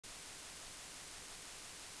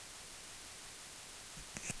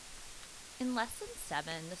In Lesson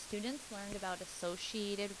 7, the students learned about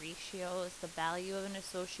associated ratios, the value of an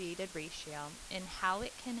associated ratio, and how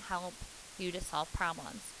it can help you to solve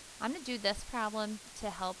problems. I'm going to do this problem to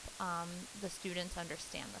help the students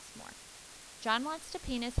understand this more. John wants to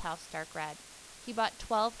paint his house dark red. He bought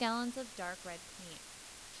 12 gallons of dark red paint.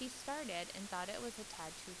 He started and thought it was a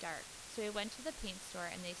tad too dark, so he went to the paint store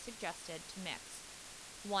and they suggested to mix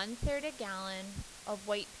 1/3 a gallon of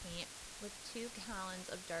white paint with 2 gallons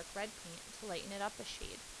of dark red paint to lighten it up a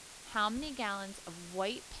shade. How many gallons of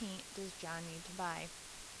white paint does John need to buy?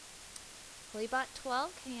 Well, he bought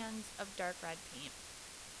 12 cans of dark red paint.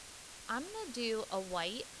 I'm going to do a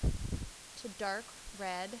white to dark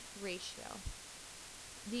red ratio.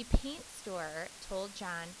 The paint store told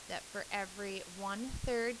John that for every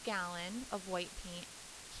 1/3 gallon of white paint,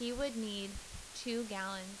 he would need 2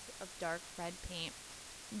 gallons of dark red paint.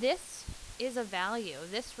 This is a value.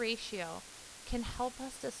 This ratio can help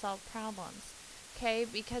us to solve problems. Okay,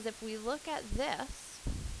 because if we look at this,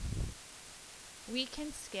 we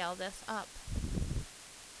can scale this up.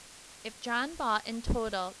 If John bought in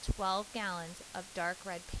total 12 gallons of dark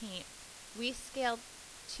red paint, we scaled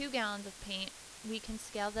 2 gallons of paint. We can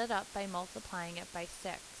scale that up by multiplying it by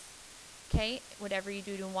 6. Okay, whatever you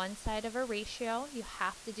do to one side of a ratio, you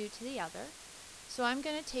have to do to the other. So I'm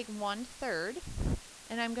going to take 1/3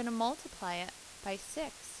 and I'm going to multiply it by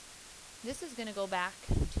 6. This is going to go back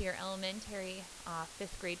to your elementary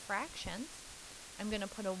 5th grade fractions. I'm going to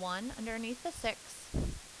put a 1 underneath the 6.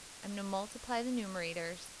 I'm going to multiply the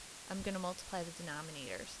numerators. I'm going to multiply the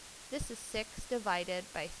denominators. This is 6 divided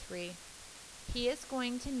by 3. He is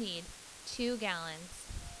going to need 2 gallons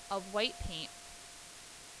of white paint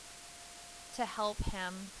to help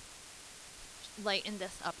him lighten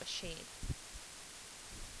this up a shade.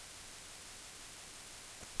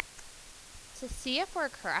 To see if we're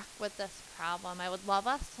correct with this problem, I would love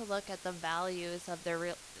us to look at the values of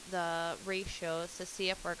the ratios to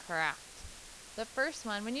see if we're correct. The first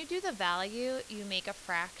one, when you do the value, you make a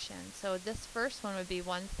fraction. So this first one would be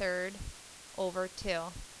 1/3 over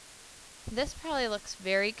 2. This probably looks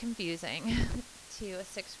very confusing to a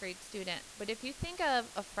 6th grade student, but if you think of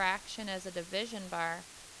a fraction as a division bar,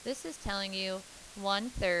 this is telling you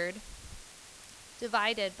 1/3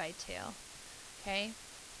 divided by 2. Okay?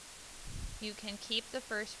 You can keep the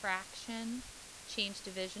first fraction, change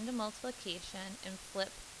division to multiplication, and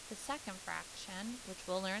flip the second fraction, which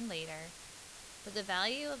we'll learn later. But the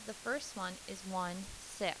value of the first one is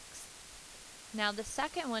 1/6. Now the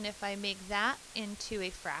second one, if I make that into a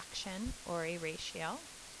fraction or a ratio,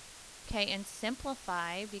 okay, and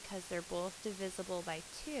simplify because they're both divisible by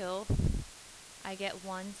 2, I get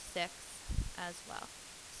 1/6 as well.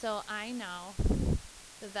 So I know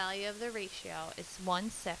the value of the ratio is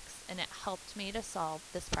 1/6, and it helped me to solve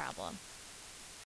this problem.